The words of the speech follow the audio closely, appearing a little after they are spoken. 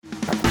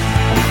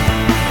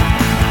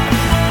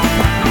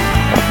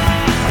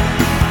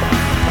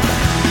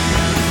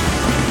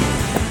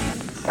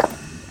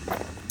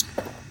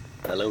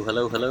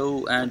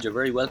Hello, and you're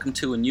very welcome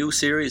to a new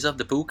series of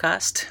the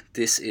Boocast.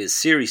 This is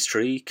Series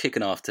 3,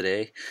 kicking off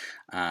today,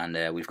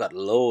 and we've got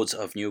loads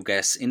of new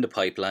guests in the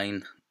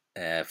pipeline,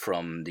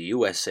 from the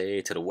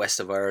USA to the west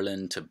of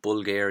Ireland to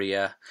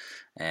Bulgaria.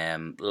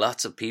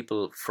 Lots of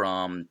people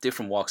from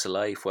different walks of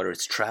life, whether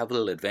it's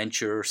travel,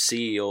 adventure,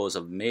 CEOs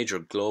of major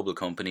global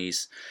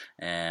companies.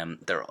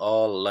 They're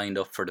all lined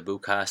up for the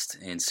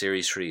Boocast in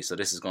Series 3, so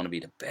this is going to be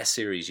the best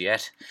series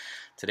yet.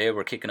 Today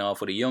we're kicking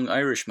off with a young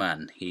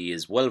Irishman. He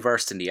is well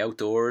versed in the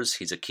outdoors,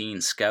 he's a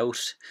keen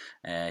scout,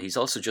 he's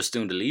also just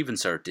doing the Leaving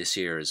Cert this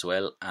year as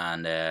well,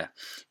 and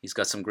he's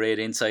got some great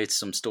insights,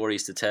 some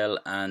stories to tell,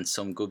 and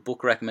some good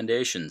book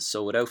recommendations.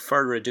 So without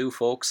further ado,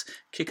 folks,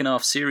 kicking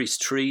off Series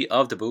 3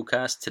 of the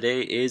Boocast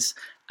today is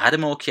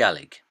Adam Ó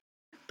Ceallaigh.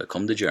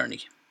 Become the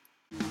journey.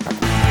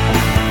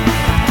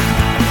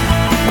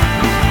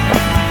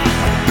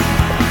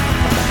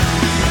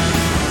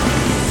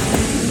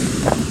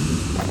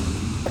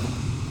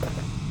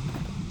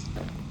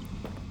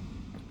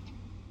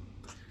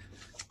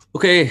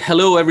 Okay,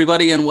 hello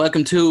everybody and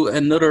welcome to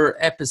another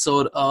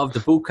episode of the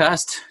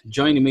Boocast.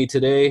 Joining me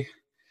today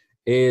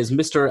is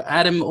Mr.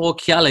 Adam Ó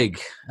Ceallaigh.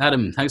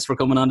 Adam, thanks for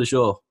coming on the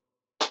show.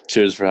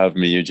 Cheers for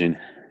having me, Eugene.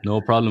 No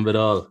problem at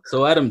all.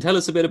 So Adam, tell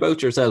us a bit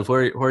about yourself,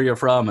 where you're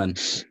from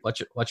and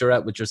what you're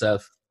at with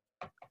yourself.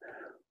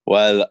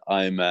 Well,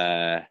 I'm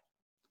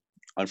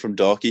from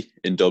Dalkey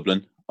in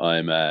Dublin.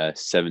 I'm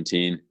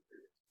 17,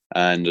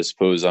 and I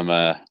suppose I'm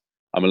a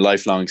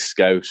lifelong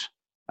scout.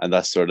 And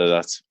that's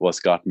what's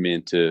gotten me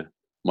into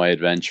my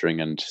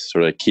adventuring and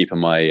sort of keeping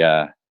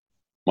my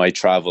my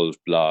travel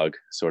blog,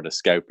 sort of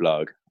scout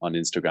blog, on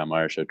Instagram,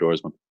 Irish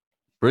Outdoorsman.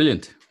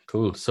 Brilliant,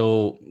 cool.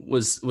 So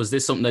was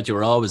this something that you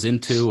were always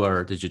into,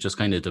 or did you just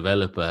kind of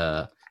develop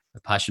a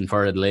passion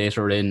for it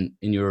later in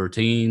your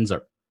teens,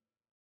 or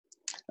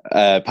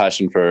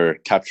passion for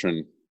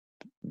capturing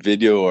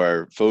video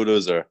or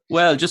photos, or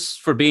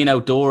just for being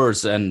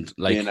outdoors and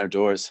being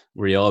outdoors?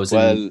 Were you always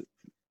in?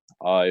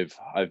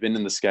 I've been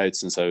in the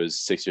Scouts since I was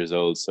 6 years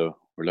old, so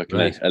we're looking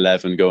Right. at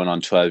 11 going on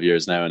 12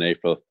 years now in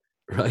April.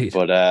 Right.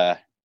 But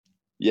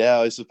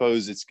I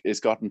suppose it's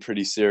gotten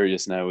pretty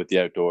serious now with the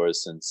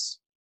outdoors since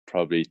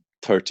probably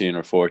 13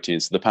 or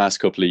 14. So the past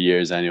couple of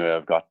years anyway,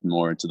 I've gotten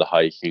more into the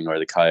hiking or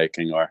the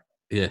kayaking, or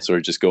sort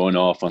of just going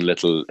off on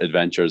little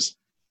adventures.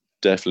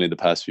 Definitely the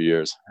past few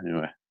years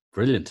anyway.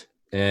 Brilliant.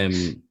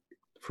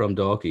 From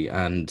Dalkey,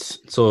 and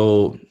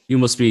so you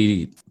must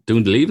be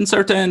doing the Leaving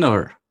Cert then,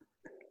 or?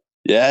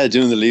 Yeah,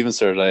 doing the Leaving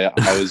Cert.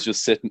 I was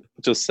just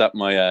sat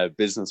my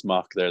business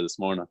mock there this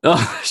morning.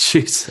 Oh,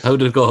 jeez, how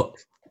did it go?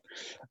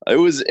 It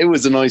was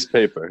a nice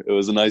paper. It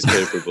was a nice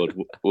paper, but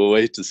we'll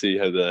wait to see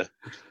how the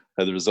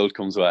result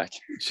comes back.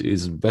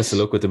 Jeez, best of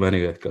luck with them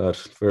anyway. God,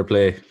 fair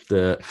play.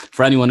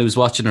 For anyone who's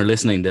watching or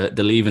listening,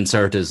 the Leaving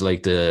Cert is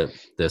like the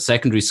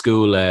secondary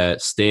school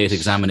state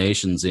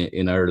examinations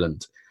in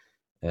Ireland.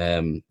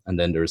 And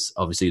then there's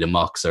obviously the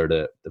mocks, or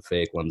the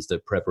fake ones, the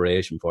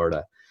preparation for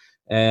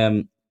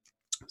that.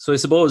 So I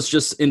suppose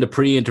just in the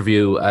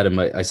pre-interview, Adam,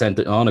 I sent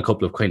on a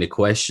couple of kind of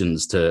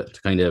questions to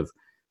kind of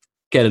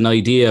get an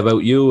idea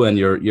about you and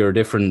your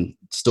different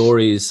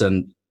stories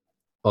and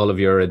all of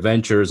your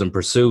adventures and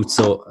pursuits.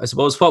 So I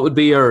suppose, what would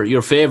be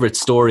your favorite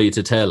story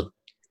to tell?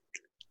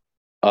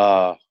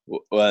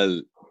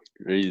 Well,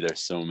 really,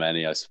 there's so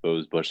many, I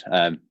suppose, but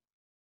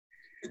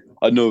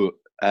I know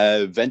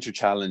Venture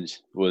Challenge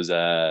was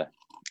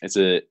it's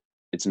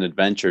an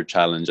adventure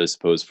challenge, I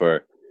suppose,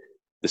 for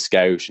the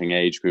scouting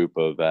age group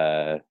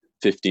of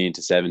 15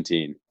 to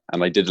 17,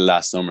 and I did it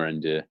last summer.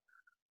 And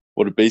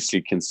what it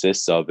basically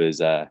consists of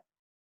is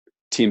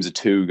teams of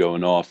 2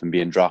 going off and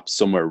being dropped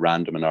somewhere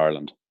random in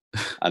Ireland,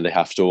 and they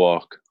have to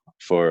walk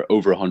for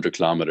over 100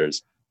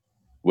 kilometers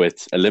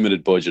with a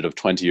limited budget of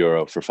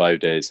 €20 for 5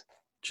 days.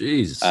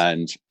 Jeez.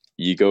 And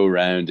you go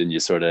around and you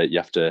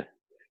have to,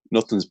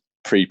 nothing's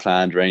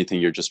pre-planned or anything.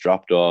 You're just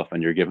dropped off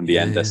and you're given the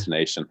end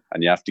destination,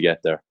 and you have to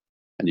get there.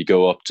 And you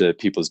go up to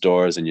people's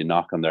doors and you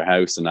knock on their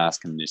house and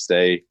ask them to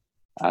stay,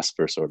 ask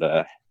for sort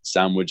of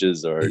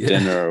sandwiches or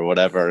dinner or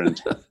whatever,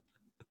 and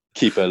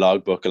keep a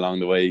logbook along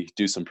the way,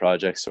 do some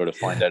projects, sort of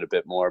find out a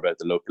bit more about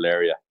the local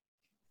area.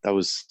 That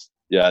was,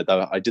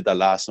 I did that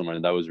last summer,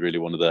 and that was really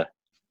one of the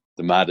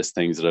maddest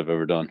things that I've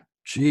ever done.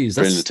 Jeez,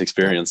 brilliant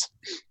experience.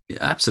 Yeah,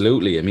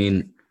 absolutely. I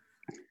mean,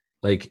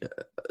 like,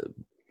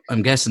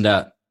 I'm guessing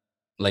that,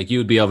 like,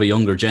 you'd be of a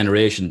younger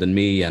generation than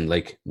me, and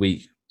like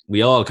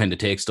we all kind of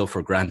take stuff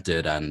for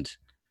granted, and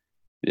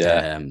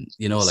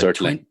like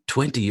certainly.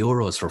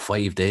 €20 for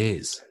 5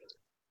 days.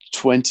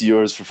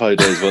 €20 for 5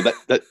 days. Well,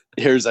 that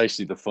here's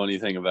actually the funny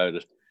thing about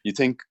it. You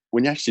think,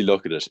 when you actually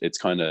look at it, it's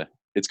kind of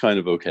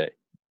okay.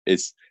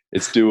 It's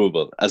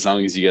doable as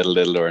long as you get a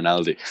little or an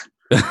Aldi.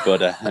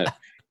 But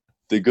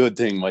the good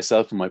thing,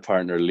 myself and my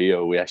partner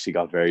Leo, we actually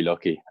got very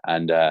lucky.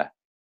 And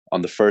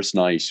on the first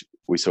night,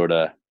 we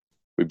were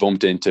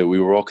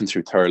walking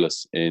through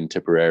Thurles in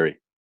Tipperary,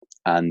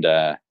 and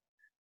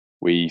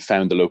we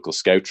found the local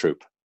scout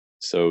troop.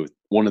 So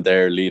one of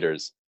their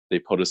leaders, they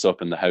put us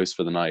up in the house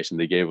for the night, and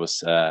they gave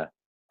us a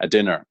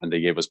dinner, and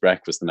they gave us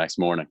breakfast the next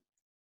morning.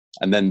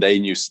 And then they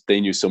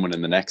knew someone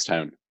in the next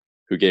town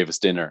who gave us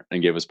dinner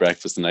and gave us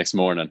breakfast the next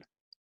morning.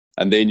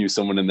 And they knew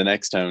someone in the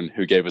next town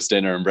who gave us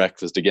dinner and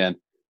breakfast again.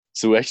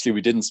 So actually,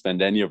 we didn't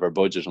spend any of our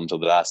budget until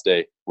the last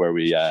day, where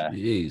we got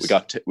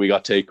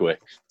takeaway.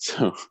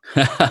 So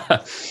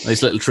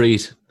nice little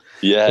treat.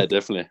 Yeah,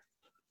 definitely.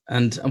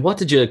 And what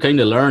did you kind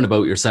of learn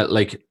about yourself?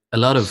 Like, a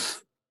lot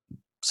of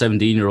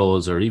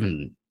 17-year-olds or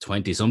even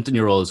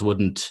 20-something-year-olds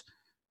wouldn't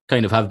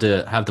kind of have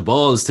the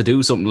balls to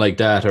do something like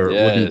that, or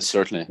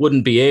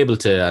wouldn't be able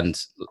to. And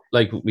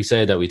like we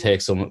say, that we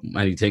take so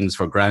many things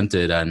for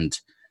granted, and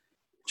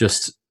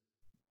just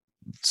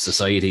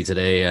society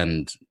today,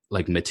 and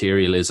like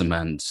materialism,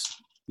 and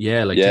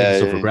taking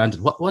stuff for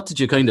granted. What did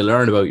you kind of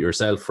learn about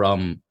yourself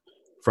from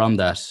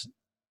that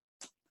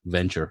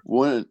venture?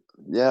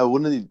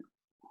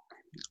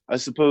 I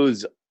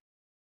suppose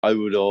I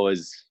would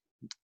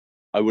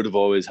have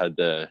always had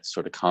the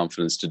sort of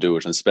confidence to do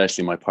it, and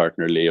especially my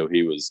partner Leo.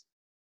 He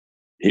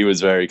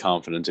was very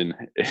confident in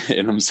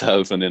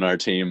himself and in our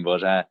team.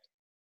 But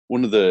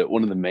one of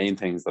the main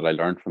things that I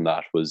learned from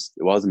that was,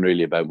 it wasn't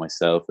really about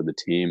myself or the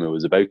team. It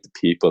was about the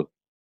people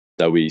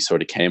that we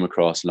sort of came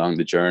across along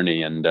the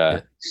journey, and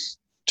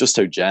just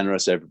how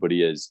generous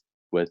everybody is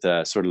with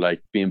sort of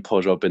like being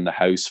put up in the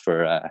house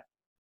for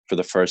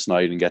the first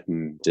night and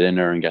getting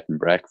dinner and getting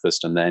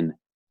breakfast, and then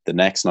the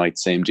next night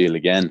same deal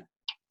again.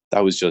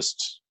 That was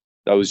just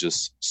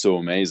so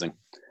amazing.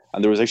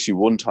 And there was actually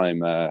one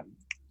time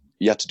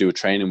you had to do a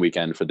training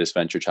weekend for this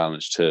venture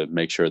challenge to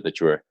make sure that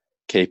you were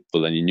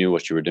capable and you knew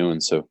what you were doing.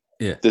 So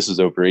this was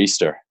over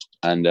Easter,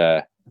 and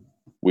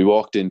we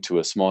walked into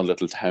a small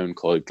little town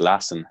called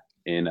Glasson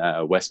in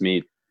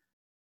Westmeath.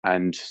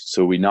 And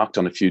so we knocked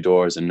on a few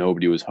doors and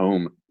nobody was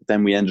home.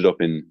 Then we ended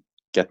up in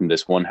getting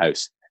this one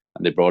house,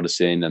 and they brought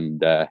us in, and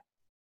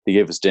they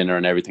gave us dinner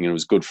and everything. And it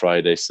was Good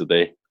Friday, so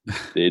they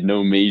had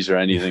no meat or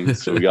anything.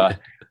 So we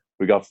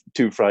got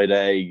 2 fried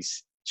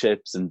eggs,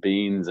 chips and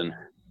beans, and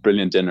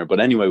brilliant dinner. But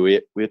anyway,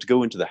 we had to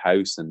go into the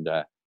house and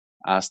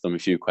ask them a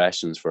few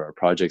questions for our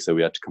projects that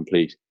we had to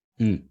complete.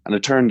 And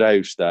it turned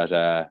out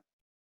that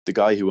the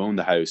guy who owned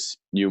the house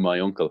knew my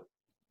uncle,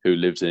 who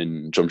lives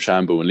in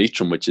Drumshanbo and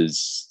Leitrim, which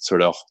is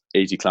sort of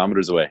 80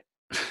 kilometers away.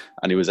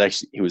 And he was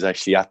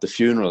actually at the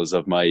funerals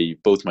of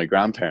both my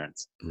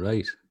grandparents.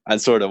 Right.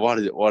 And sort of what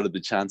are the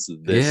chances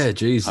of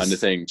this kind of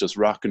thing, just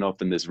rocking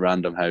up in this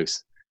random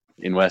house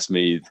in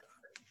Westmeath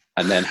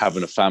and then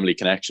having a family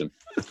connection.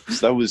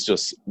 So that was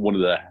just one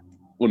of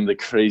the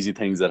crazy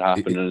things that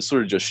happened. And it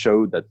sort of just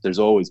showed that there's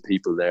always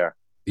people there.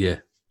 Yeah.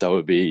 That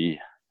would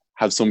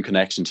have some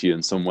connection to you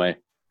in some way.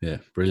 Yeah,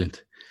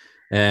 brilliant.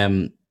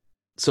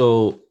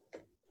 So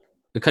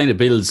it kind of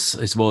builds,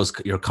 I suppose,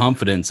 your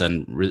confidence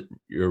and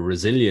your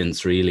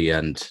resilience, really,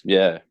 and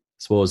I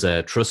suppose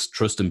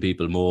trusting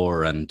people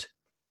more, and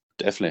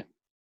definitely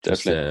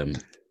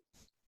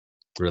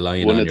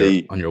relying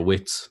on your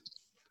wits.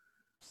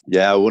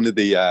 Yeah,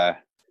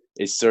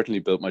 it certainly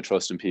built my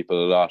trust in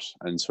people a lot,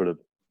 and sort of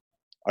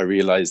I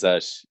realized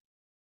that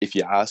if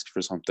you ask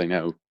for something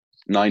now,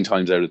 9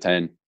 times out of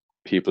 10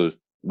 people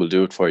will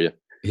do it for you.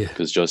 Yeah,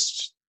 because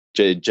just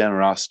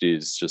generosity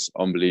is just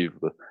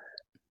unbelievable.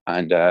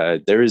 And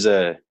there is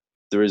a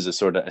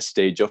sort of a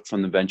stage up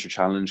from the Venture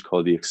Challenge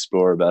called the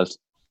Explorer Belt,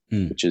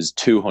 which is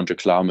 200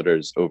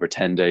 kilometers over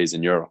 10 days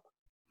in Europe.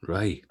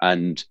 Right.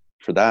 And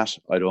for that,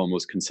 I'd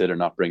almost consider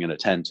not bringing a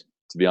tent,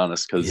 to be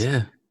honest, because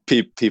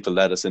people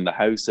let us in the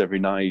house every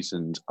night,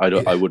 and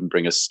I wouldn't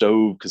bring a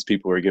stove because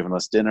people were giving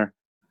us dinner.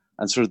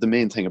 And sort of the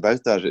main thing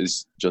about that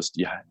is just,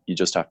 you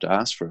just have to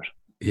ask for it.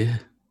 Yeah.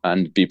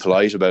 And be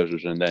polite about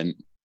it, and then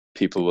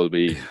people will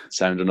be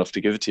sound enough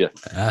to give it to you.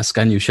 Ask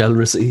and you shall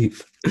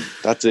receive.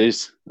 That's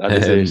it. That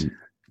is it.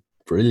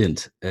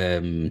 Brilliant.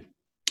 I'm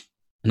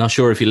not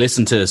sure if you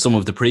listened to some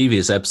of the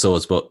previous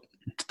episodes, but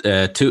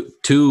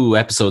two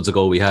episodes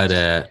ago we had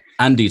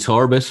Andy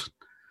Torbett.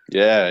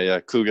 Yeah,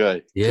 cool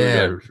guy.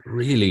 Yeah, cool guy.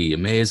 Really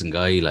amazing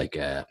guy. Like,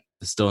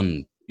 it's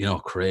done,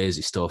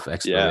 crazy stuff,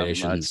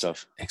 explorations,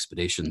 stuff.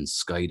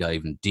 Expeditions,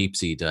 skydiving, deep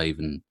sea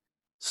diving,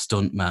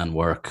 stuntman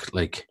work,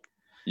 like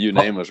you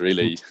name it,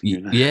 really.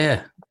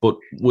 Yeah, but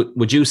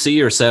would you see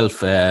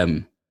yourself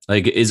would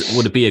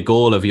it be a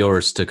goal of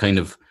yours to kind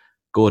of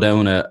go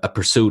down a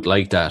pursuit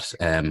like that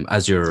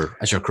as your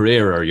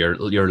career or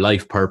your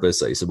life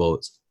purpose, I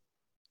suppose?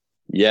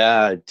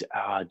 Yeah,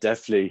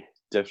 definitely.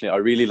 I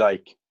really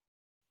like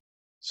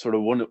sort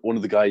of one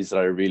of the guys that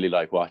I really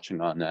like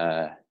watching on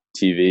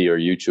TV or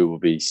YouTube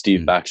would be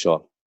Steve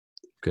Backshall.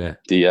 Okay.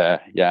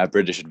 The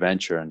British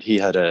Adventure, and he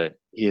had a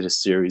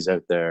series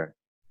out there.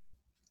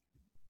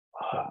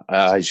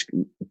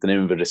 The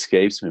name of it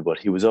escapes me, but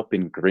he was up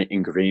in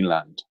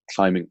Greenland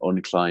climbing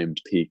unclimbed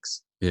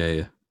peaks.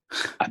 Yeah.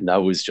 And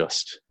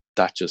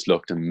that just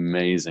looked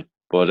amazing.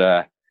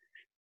 But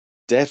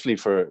definitely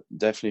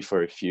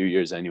for a few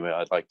years anyway,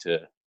 I'd like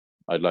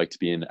to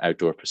be in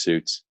outdoor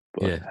pursuits.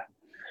 But,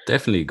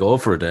 definitely go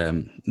for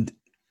it.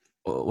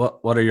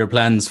 What are your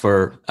plans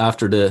for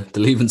after the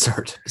Leaving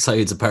Cert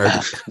besides a party?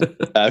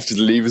 After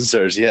the Leaving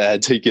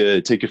Cert,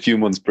 take a few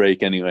months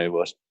break anyway.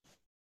 But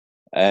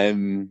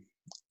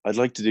I'd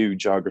like to do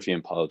geography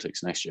and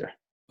politics next year.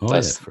 Oh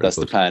yeah, very That's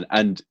the good. plan.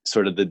 And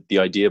sort of the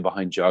idea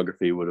behind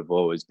geography would have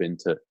always been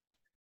to,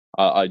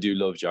 I do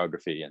love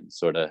geography and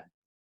sort of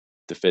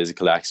the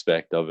physical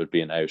aspect of it,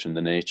 being out in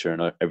the nature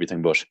and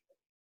everything. But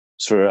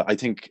sort of, I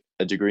think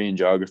a degree in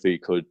geography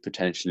could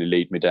potentially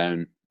lead me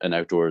down an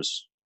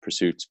outdoors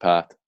pursuits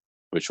path,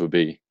 which would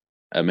be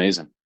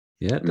amazing.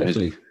 Yeah, Amazing.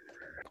 definitely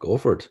go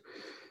for it.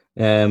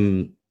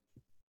 And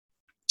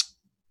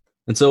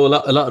so a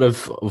lot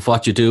of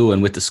what you do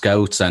and with the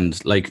scouts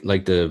and like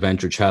the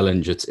Venture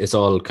Challenge, it's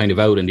all kind of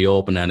out in the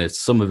open, and it's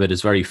some of it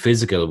is very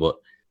physical. But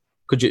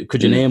could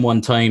you name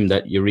one time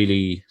that you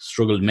really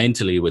struggled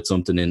mentally with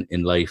something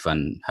in life,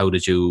 and how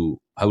did you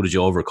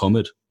overcome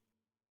it?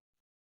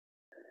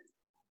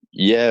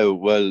 Yeah,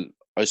 well,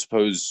 I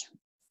suppose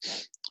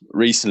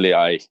recently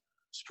I've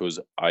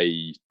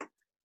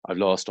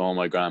lost all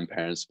my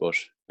grandparents, but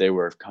they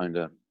were kind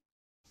of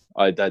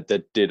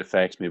that did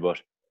affect me.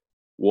 But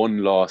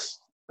one loss,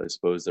 I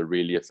suppose, that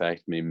really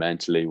affected me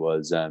mentally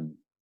was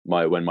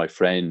when my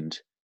friend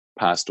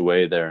passed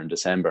away there in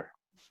December.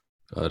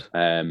 God.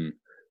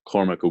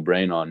 Cormac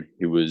O'Brien,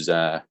 he was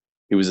a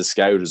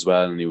scout as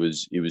well, and he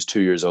was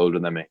 2 years older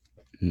than me,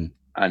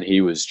 and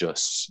he was,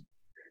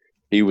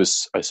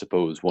 I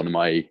suppose, one of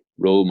my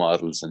role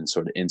models and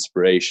sort of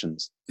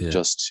inspirations. Yeah.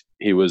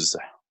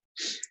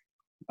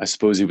 I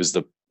suppose he was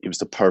the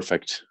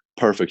perfect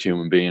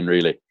human being,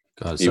 really.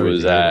 God, he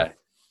was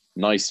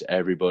nice to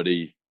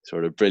everybody,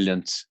 sort of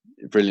brilliant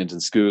in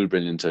school,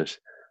 brilliant at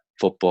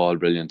football,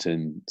 brilliant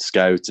in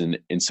scouts, and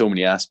in so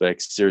many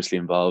aspects, seriously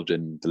involved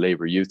in the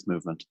Labour youth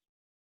movement.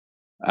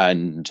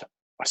 And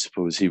I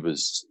suppose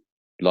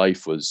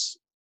life was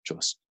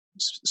just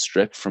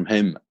stripped from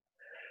him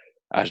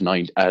at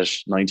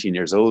 19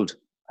 years old.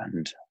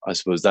 And I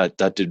suppose that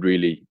did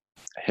really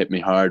hit me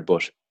hard.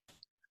 But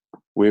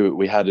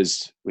we had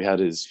his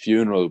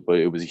funeral, but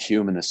it was a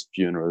humanist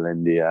funeral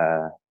in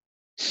the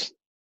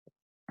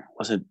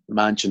was it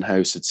Mansion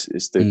House?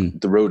 It's the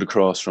road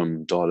across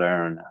from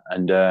Dáil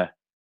Éireann,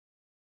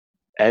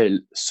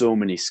 and so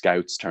many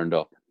scouts turned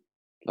up.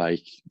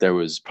 Like, there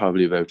was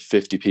probably about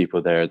 50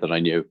 people there that I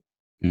knew,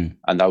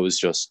 and that was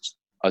just,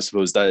 I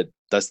suppose,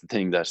 that's the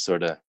thing that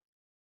sort of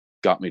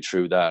got me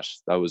through that.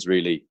 That was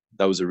really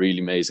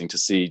amazing to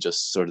see,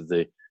 just sort of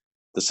the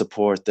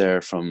support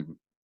there from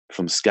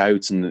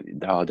scouts, and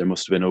there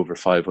must have been over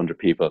 500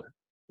 people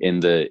in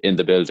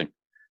the building,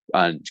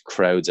 and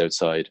crowds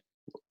outside,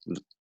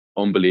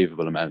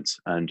 unbelievable amounts,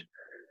 and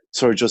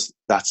sort of just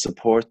that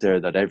support there,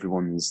 that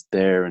everyone's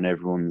there and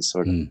everyone's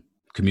sort of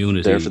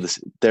community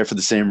there for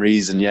the same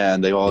reason,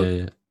 and they all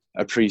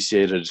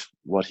appreciated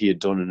what he had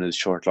done in his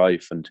short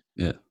life, and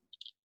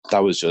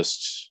that was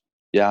just,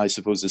 I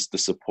suppose it's the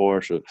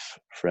support of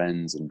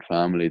friends and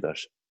family that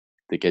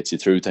gets you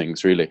through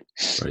things, really.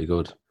 Very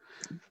good.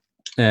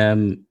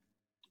 And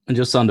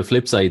just on the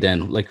flip side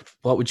then, like,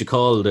 what would you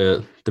call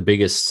the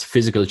biggest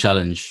physical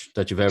challenge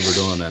that you've ever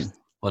done, and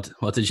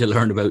what did you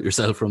learn about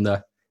yourself from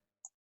that?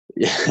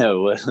 Yeah,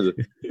 well,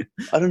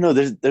 I don't know,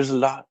 there's a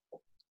lot.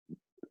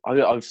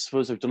 I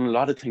suppose I've done a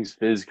lot of things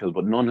physical,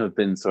 but none have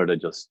been sort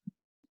of just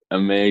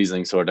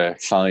amazing, sort of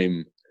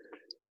climb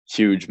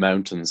huge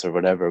mountains or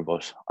whatever.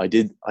 But I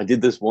did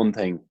this one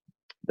thing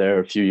there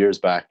a few years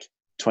back,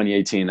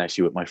 2018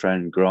 actually, with my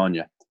friend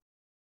Grania.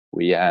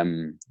 We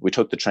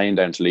took the train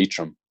down to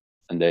Leitrim,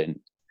 and then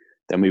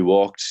we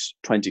walked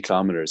 20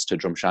 kilometers to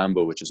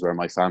Drumshanbo, which is where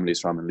my family's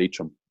from, in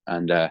Leitrim.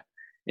 And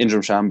in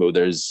Drumshanbo,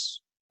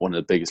 there's one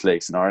of the biggest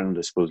lakes in Ireland,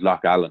 I suppose,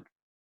 Loch Allen.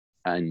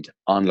 And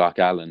on Loch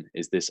Allen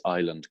is this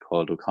island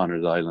called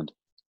O'Connor's Island,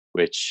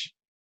 which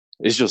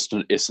is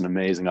it's an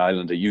amazing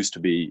island. It used to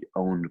be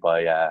owned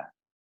by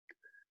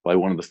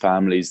one of the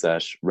families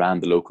that ran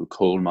the local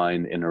coal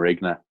mine in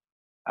Arigna,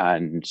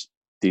 and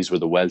these were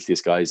the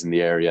wealthiest guys in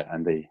the area,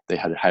 and they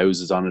had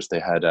houses on it.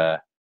 They had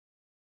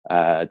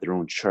their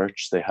own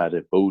church. They had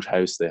a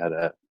boathouse. They had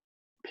a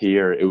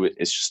pier.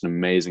 It's just an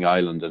amazing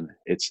island, and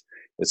it's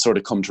sort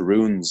of come to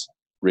ruins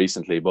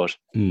recently. But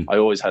I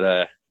always had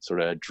a sort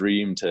of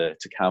dream to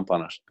camp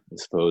on it, I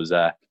suppose.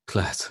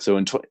 Class. So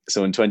in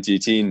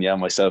 2018,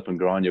 myself and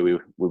Grania, we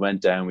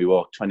went down. We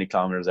walked 20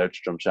 kilometers out to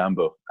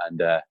Drumshanbo,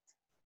 and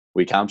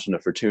we camped on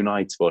it for 2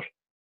 nights. But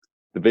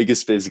the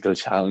biggest physical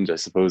challenge, I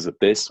suppose, of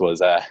this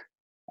was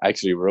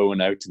actually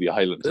rowing out to the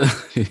island.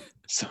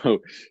 So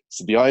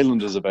the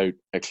island was about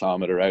 1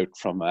 kilometer out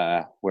from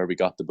where we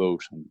got the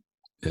boat. And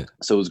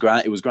so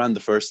it was grand the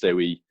first day.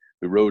 We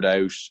rowed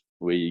out,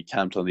 we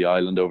camped on the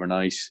island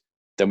overnight,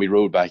 then we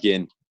rowed back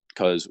in,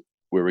 because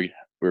we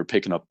were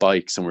picking up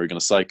bikes and we were going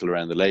to cycle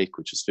around the lake,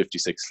 which is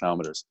 56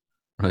 kilometers.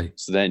 Right.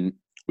 So then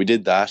we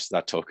did that.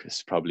 That took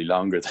us probably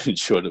longer than it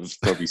should have,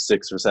 probably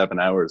 6 or 7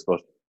 hours.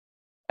 But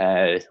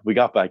we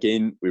got back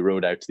in, we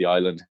rowed out to the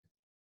island.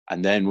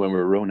 And then when we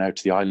were rowing out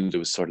to the island, it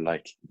was sort of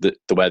like the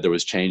weather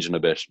was changing a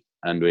bit.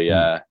 And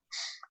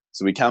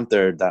so we camped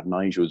there that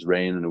night. It was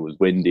raining, it was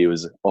windy, it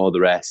was all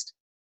the rest.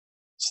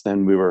 So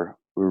then we were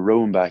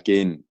rowing back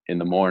in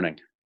the morning.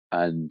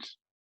 And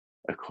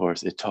of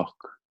course, it took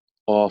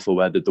awful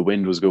weather. The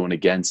wind was going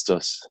against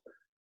us.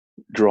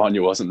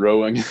 Grania wasn't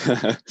rowing, and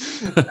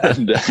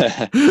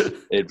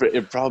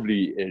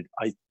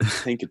I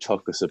think it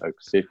took us about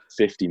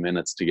 50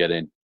 minutes to get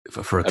in.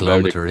 For a About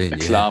kilometre in, a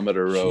yeah.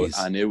 kilometre row,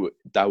 Jeez. and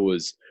that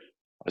was,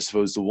 I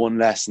suppose, the one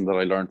lesson that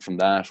I learned from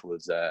that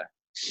was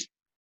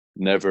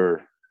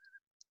never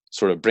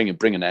sort of bring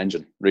an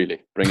engine.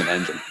 Really, bring an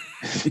engine.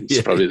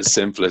 It's probably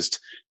the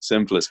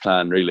simplest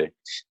plan, really.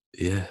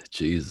 Yeah,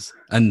 jeez.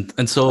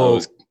 And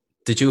so,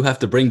 did you have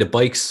to bring the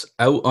bikes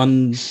out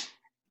to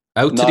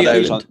the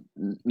island?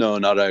 No,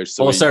 not out.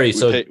 So we just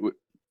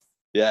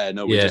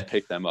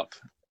picked them up.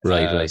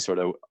 Right. Sort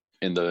of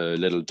in the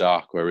little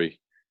dock where we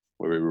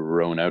were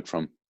rowing out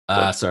from.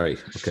 Sorry.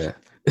 Okay.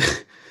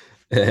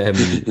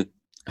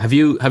 Have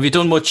you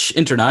done much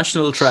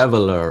international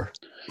travel or?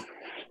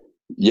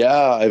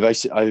 Yeah, I've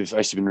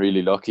actually been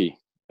really lucky,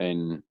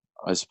 in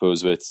I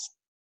suppose with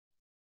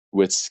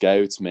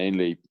Scouts,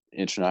 mainly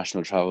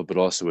international travel, but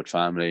also with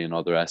family and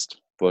all the rest.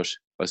 But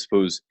I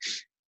suppose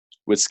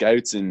with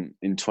Scouts in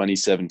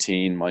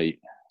 2017,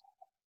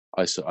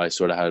 I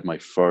sort of had my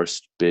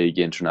first big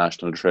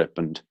international trip,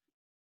 and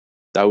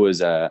that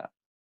was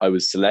I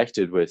was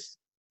selected with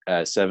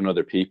 7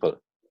 other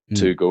people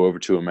to go over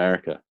to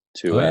America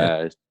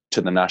to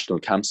the national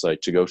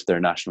campsite to go to their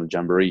national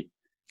jamboree.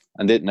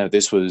 And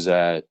this was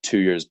 2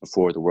 years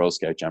before the World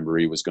Scout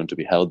Jamboree was going to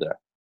be held there.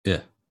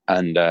 Yeah.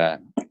 And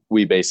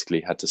we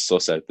basically had to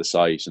suss out the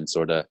site and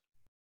sort of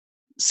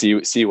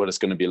see what it's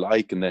going to be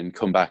like, and then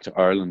come back to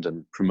Ireland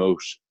and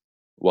promote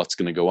what's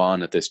going to go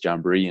on at this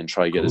jamboree and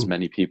try to get as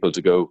many people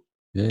to go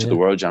to the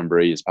World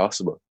Jamboree as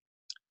possible.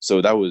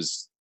 So I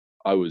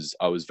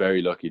was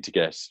very lucky to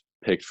get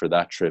picked for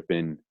that trip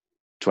in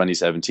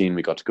 2017.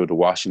 We got to go to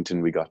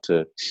Washington. We got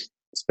to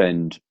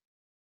spend,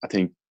 I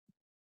think,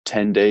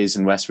 10 days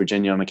in West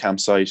Virginia on a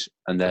campsite,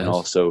 and then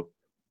also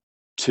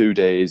 2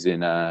 days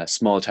in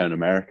small town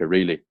America,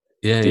 really.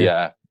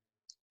 The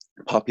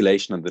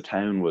population of the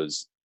town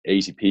was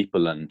 80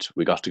 people, and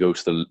we got to go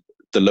to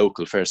the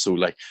local fair. So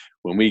like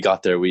when we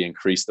got there, we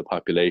increased the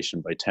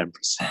population by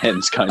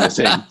 10% kind of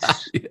thing.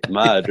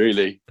 Mad,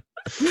 really.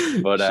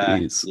 But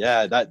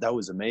that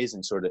was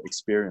amazing sort of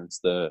experience,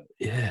 the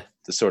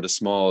sort of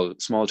small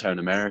town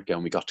America.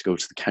 And we got to go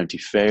to the county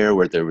fair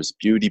where there was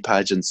beauty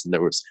pageants, and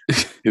there was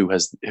who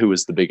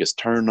was the biggest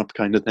turnip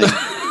kind of thing.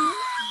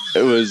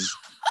 It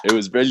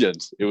was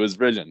brilliant. It was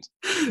brilliant.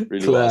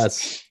 Really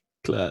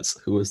class.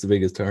 Who was the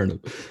biggest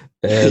turnip?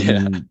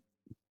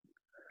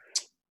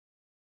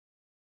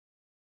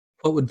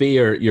 What would be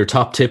your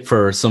top tip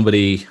for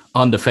somebody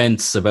on the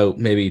fence about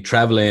maybe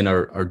traveling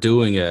or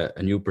doing a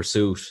new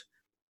pursuit?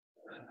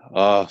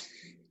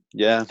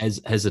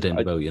 Hesitant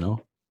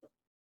about,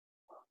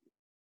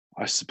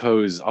 I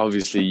suppose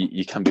obviously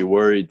you can be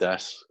worried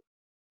that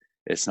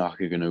it's not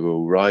going to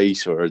go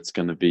right, or it's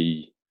going to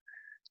be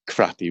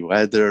crappy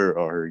weather,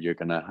 or you're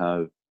going to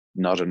have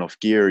not enough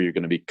gear, you're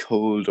going to be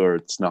cold, or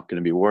it's not going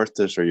to be worth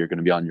it, or you're going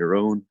to be on your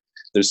own.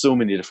 There's so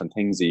many different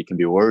things that you can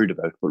be worried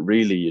about, but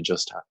really you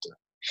just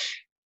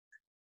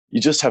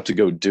have to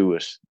go do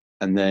it.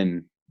 And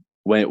then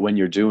when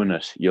you're doing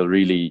it, you'll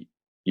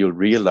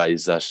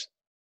realize that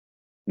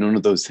none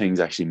of those things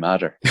actually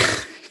matter.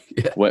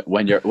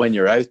 When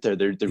you're out there,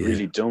 they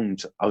really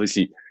don't.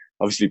 Obviously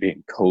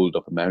being cold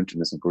up a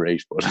mountain isn't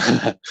great, but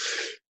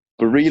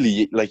but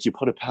really, like, you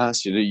put it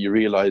past you, you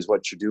realize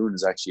what you're doing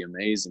is actually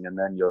amazing. And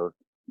then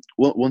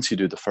once you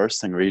do the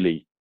first thing,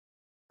 really,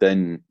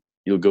 then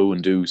you'll go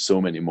and do so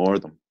many more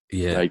of them.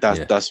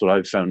 That's what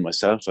I've found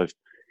myself.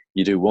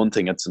 You do one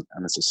thing, and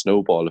it's a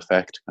snowball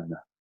effect, kind of.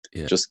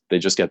 They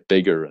just get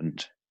bigger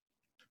and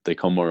they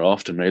come more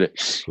often, really.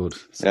 Good.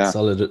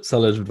 Solid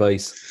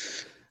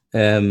advice.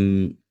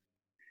 Do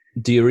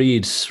you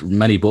read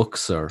many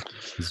books, or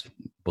is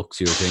books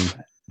your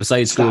thing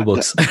besides school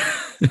books?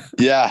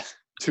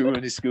 Too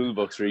many school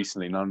books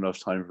recently, not enough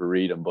time for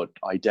reading, but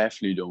I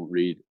definitely don't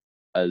read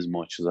as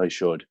much as I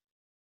should.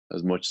 I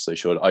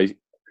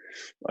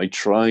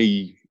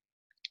try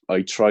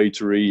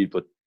to read,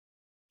 but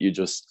you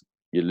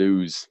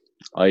lose.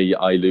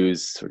 I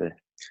lose sort of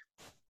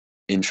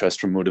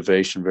interest or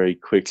motivation very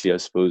quickly, I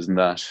suppose, in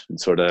that,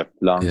 and sort of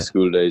long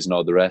school days and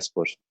all the rest.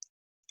 But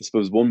I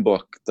suppose one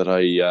book that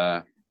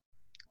I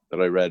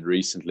read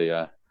recently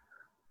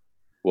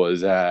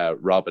was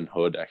Robin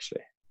Hood,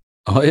 actually.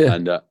 Oh yeah.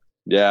 And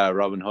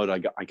Robin Hood. I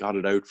got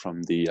it out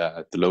from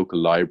the local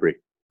library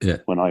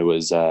when I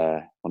was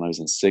in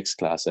 6th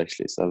class,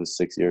 actually. So that was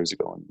 6 years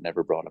ago, and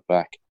never brought it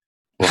back.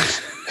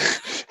 But,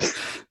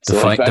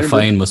 the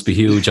fine must be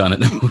huge on it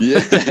now.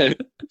 Yeah.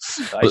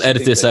 We'll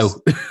edit this out.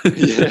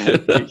 Yeah,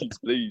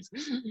 please.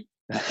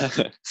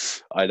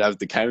 I'd have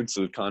the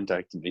council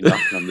contacting me,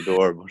 knocking on the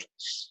door. But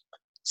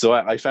so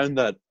I found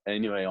that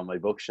anyway on my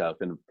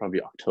bookshelf in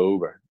probably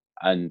October,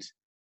 and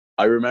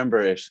I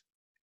remember it.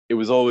 It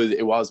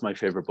was my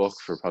favorite book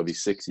for probably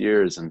 6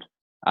 years, and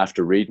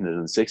after reading it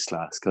in 6th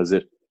class, because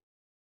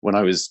when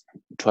I was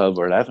 12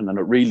 or 11, and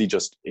it really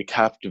it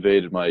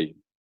captivated my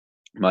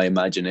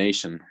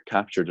imagination,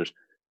 captured it.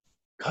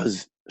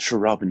 Because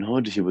Robin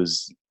Hood, he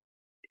was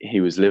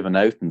living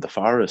out in the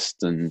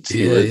forest, and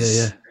he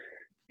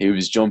he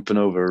was jumping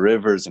over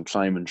rivers and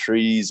climbing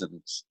trees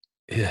and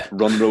Yeah.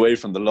 running away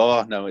from the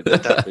law. Now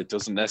that it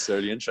doesn't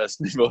necessarily interest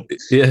me, but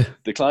Yeah.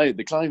 the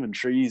climbing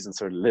trees and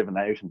sort of living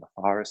out in the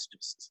forest,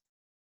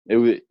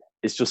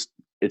 it's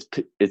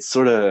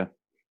sort of,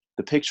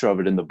 the picture of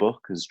it in the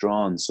book is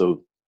drawn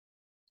so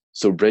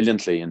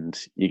brilliantly, and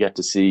you get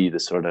to see the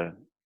sort of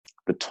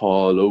the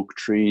tall oak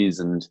trees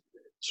and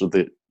sort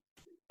of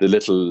the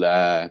little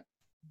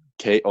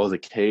all the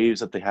caves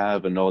that they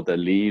have and all the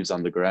leaves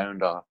on the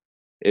ground.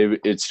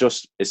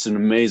 It's an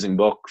amazing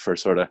book for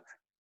sort of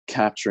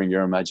capturing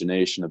your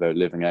imagination about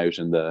living out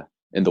in the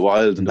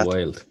wild. In the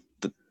wild.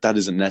 That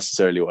isn't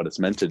necessarily what it's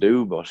meant to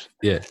do, but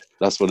yeah,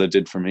 that's what it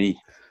did for me.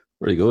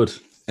 Very good.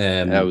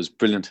 Yeah, it was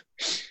brilliant.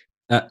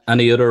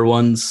 Any other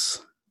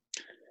ones?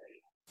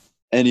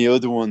 Any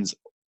other ones?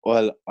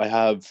 Well, I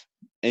have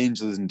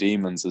Angels and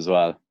Demons as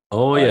well.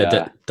 Oh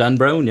yeah, Dan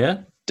Brown,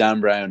 yeah?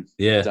 Dan Brown.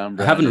 Yeah. Dan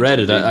Brown, I haven't read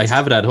it. I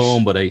have it at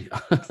home, but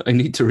I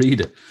need to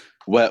read it.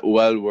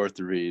 Well worth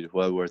the read.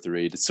 Well worth the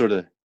read. It's sort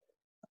of,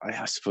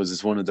 I suppose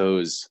it's one of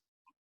those,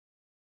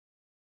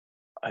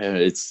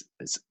 I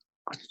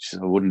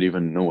wouldn't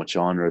even know what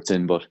genre it's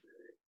in, but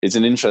it's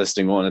an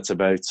interesting one. It's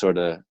about sort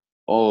of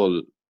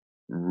all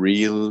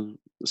real,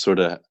 sort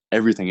of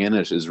everything in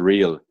it is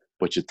real,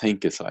 but you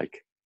think it's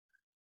like,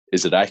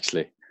 is it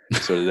actually?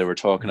 So they were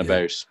talking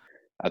about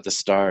at the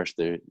start,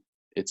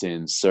 it's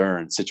in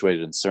CERN,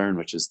 situated in CERN,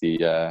 which is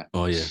the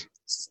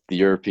the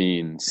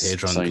European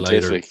Hadron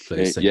scientific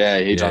place.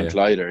 Hadron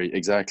Collider,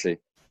 exactly.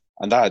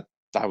 And that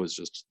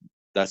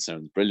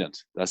sounds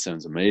brilliant. That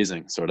sounds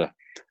amazing, sort of.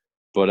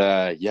 But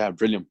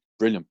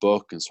brilliant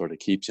book, and sort of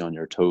keeps you on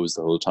your toes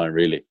the whole time,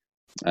 really.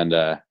 And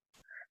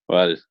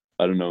well,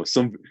 I don't know.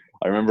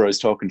 I remember I was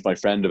talking to my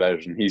friend about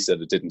it, and he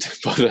said it didn't.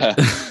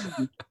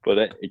 But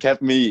it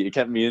kept me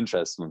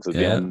interested until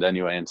the end,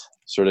 anyway. And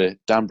sort of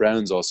Dan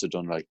Brown's also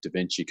done like Da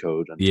Vinci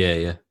Code, and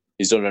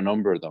he's done a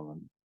number of them,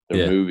 and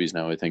they're movies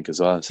now, I think, as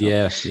well. So.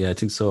 Yeah, I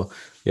think so.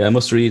 Yeah, I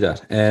must read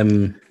that.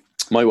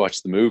 Might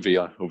watch the movie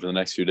over the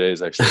next few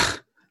days, actually.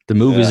 The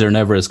movies are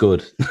never as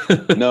good.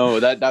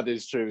 No, that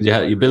is true.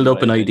 Yeah, you build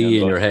up an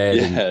idea in your head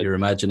and your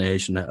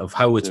imagination of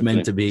how it's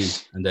meant to be,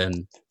 and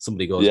then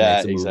somebody goes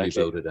and makes a movie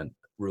about it and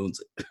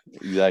ruins it.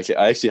 Exactly.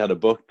 I actually had a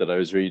book that I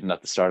was reading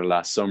at the start of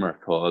last summer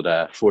called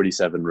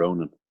 47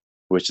 Ronin,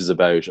 which is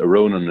about a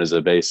Ronin is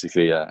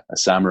basically a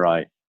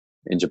samurai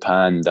in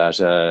Japan that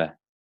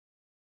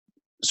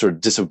sort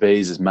of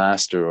disobeys his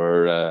master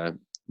or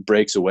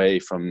breaks away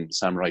from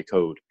samurai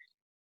code.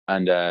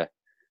 And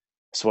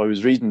so I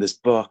was reading this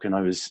book, and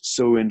I was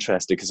so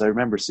interested because I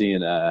remember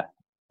seeing a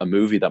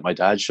movie that my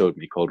dad showed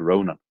me called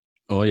Ronin.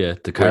 Oh yeah,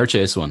 the car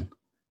chase one.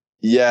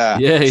 Yeah.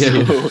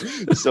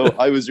 So Yeah.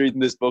 I was reading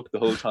this book the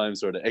whole time,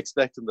 sort of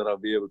expecting that I'll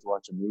be able to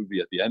watch a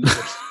movie at the end of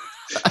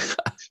it.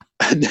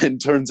 And then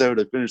turns out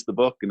I finished the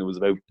book and it was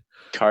about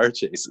car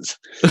chases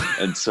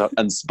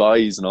and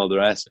spies and all the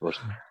rest. But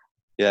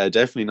yeah,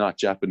 definitely not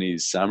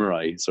Japanese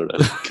samurai sort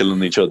of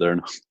killing each other.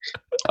 And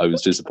I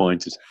was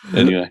disappointed.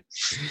 Anyway.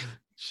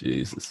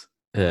 Jesus.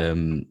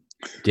 Do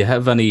you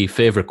have any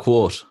favorite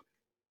quote?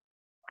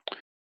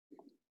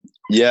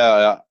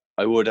 Yeah,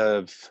 I would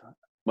have.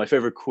 My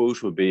favorite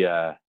quote would be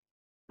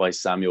by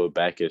Samuel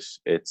Beckett.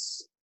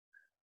 It's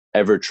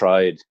ever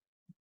tried,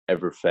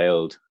 ever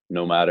failed,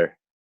 no matter.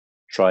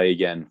 Try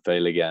again,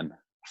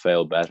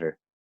 fail better.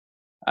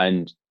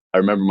 And I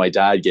remember my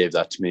dad gave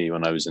that to me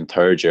when I was in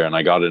third year, and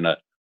I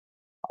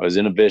was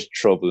in a bit of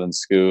trouble in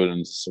school,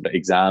 and sort of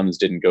exams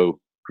didn't go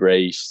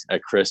great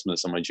at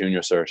Christmas on my junior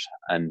cert,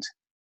 and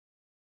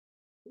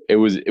it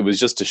was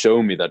just to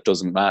show me that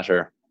doesn't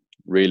matter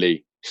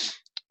really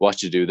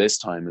what you do this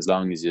time, as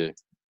long as you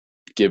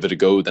give it a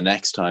go the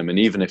next time, and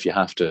even if you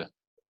have to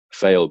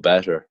fail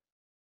better,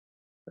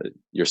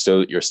 you're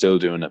still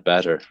doing it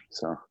better.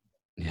 So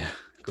yeah,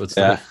 good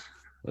stuff.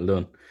 Well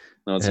done.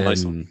 No, it's a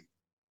nice one.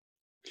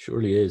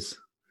 Surely is.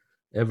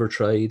 Ever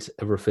tried,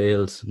 ever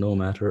failed, no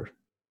matter.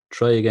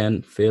 Try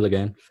again, fail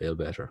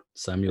better.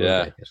 Samuel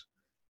Beckett.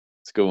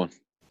 It's a good one.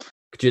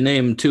 Could you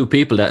name 2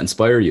 people that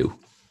inspire you?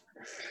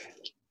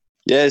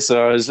 Yeah,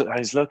 so I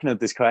was looking at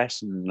this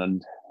question,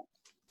 and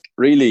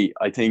really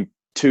I think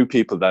 2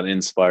 people that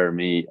inspire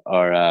me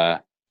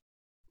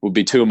would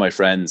be 2 of my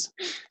friends.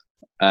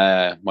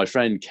 My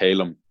friend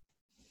Calum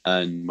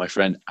and my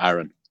friend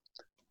Aaron.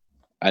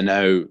 And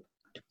now,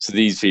 so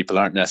these people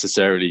aren't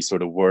necessarily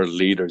sort of world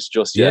leaders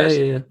just yet.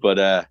 Yeah.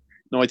 But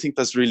no, I think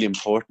that's really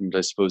important,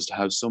 I suppose, to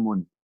have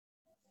someone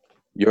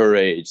your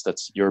age,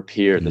 that's your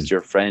peer, that's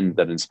your friend,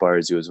 that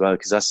inspires you as well,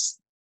 because that's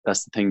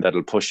the thing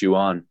that'll push you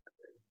on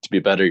to be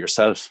better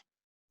yourself.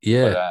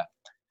 Yeah. But,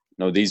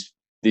 no, these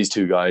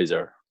 2 guys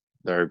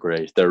they're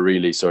great. They're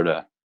really sort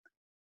of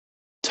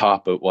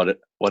top at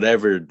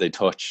whatever they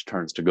touch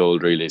turns to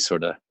gold, really.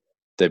 Sort of,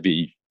 they'd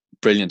be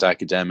brilliant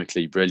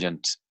academically,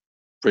 brilliant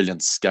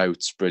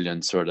scouts,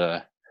 brilliant sort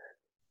of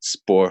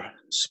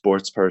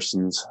sports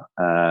persons,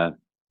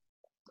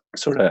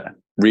 sort of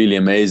really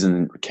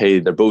amazing. Okay,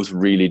 they're both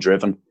really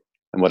driven,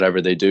 and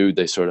whatever they do,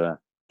 they sort of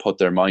put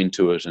their mind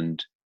to it,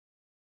 and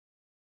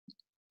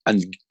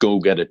and go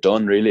get it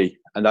done, really.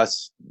 And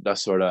that's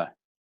sort of,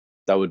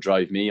 that would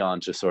drive me on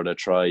to sort of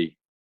try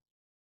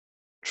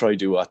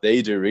do what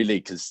they do, really,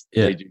 because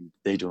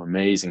they do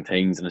amazing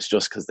things, and it's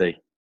just because they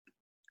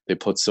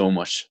put so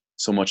much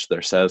of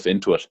their self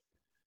into it.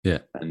 Yeah.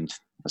 And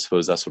I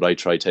suppose that's what I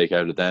try to take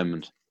out of them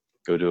and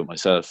go do it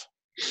myself.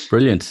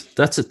 Brilliant.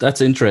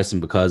 That's interesting,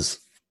 because,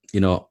 you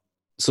know,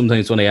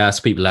 sometimes when I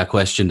ask people that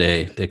question,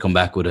 they come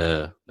back with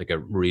a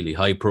really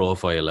high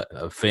profile,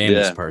 a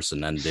famous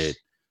person, and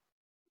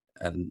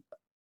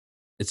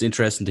it's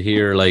interesting to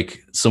hear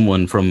like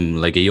someone from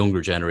like a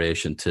younger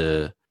generation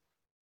to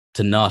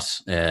not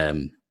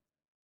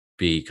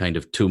be kind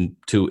of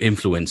too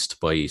influenced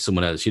by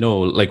someone else. You know,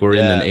 like we're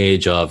in an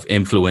age of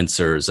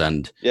influencers,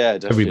 and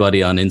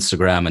everybody on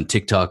Instagram and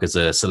TikTok is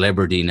a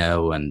celebrity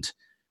now, and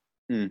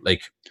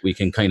like we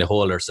can kind of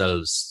put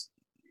ourselves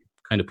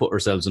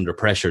under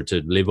pressure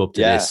to live up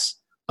to this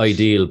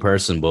ideal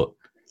person. But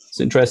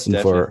it's interesting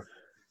for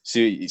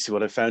see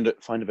what I find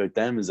about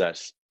them is that,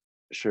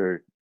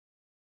 sure,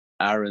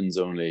 Aaron's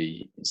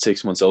only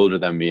 6 months older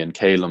than me, and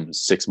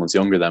Caleb's 6 months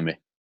younger than me.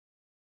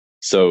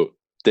 So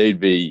they'd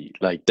be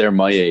like, they're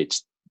my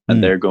age,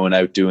 and they're going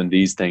out doing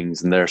these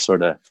things, and they're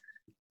sort of,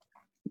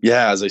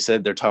 as I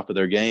said, they're top of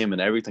their game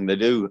and everything they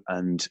do,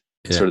 and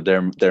sort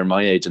of they're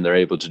my age and they're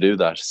able to do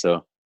that.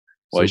 So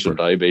why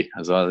shouldn't I be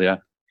as well? Yeah.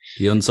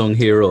 The unsung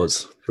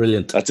heroes.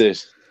 Brilliant. That's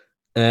it.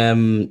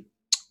 Okay,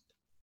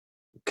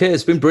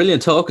 it's been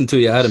brilliant talking to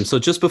you, Adam. So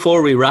just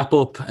before we wrap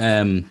up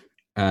and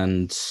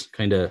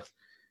kind of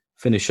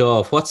finish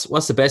off,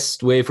 what's the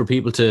best way for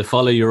people to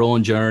follow your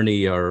own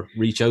journey or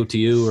reach out to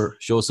you or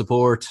show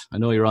support? I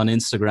know you're on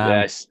Instagram.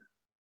 Yes,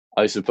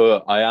 I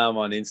suppose I am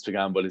on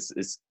Instagram, but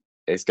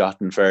it's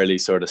gotten fairly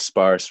sort of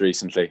sparse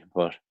recently.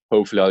 But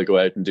hopefully I'll go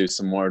out and do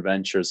some more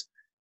adventures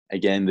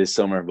again this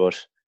summer. But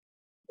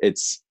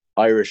it's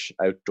Irish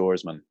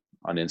Outdoorsman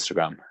on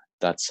Instagram.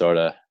 That's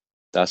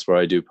where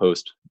I do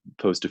post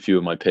a few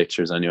of my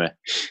pictures anyway.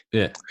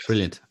 Yeah,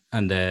 brilliant.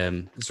 And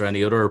is there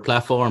any other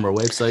platform or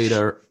website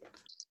or?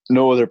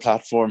 No other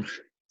platform.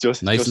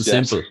 Just nice and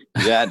simple.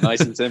 Yeah,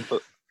 nice and simple.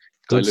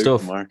 Good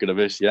stuff. Market of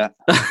it, yeah.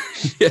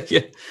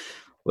 yeah.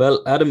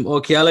 Well, Adam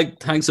Ceallaigh,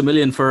 thanks a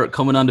million for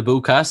coming on the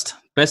Bootcast.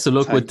 Best of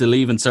luck with the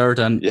Leave Cert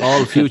and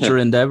all future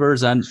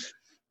endeavours. And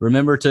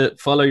remember to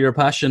follow your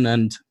passion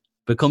and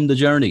become the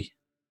journey.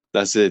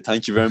 That's it.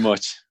 Thank you very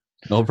much.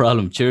 No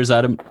problem. Cheers,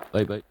 Adam.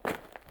 Bye-bye.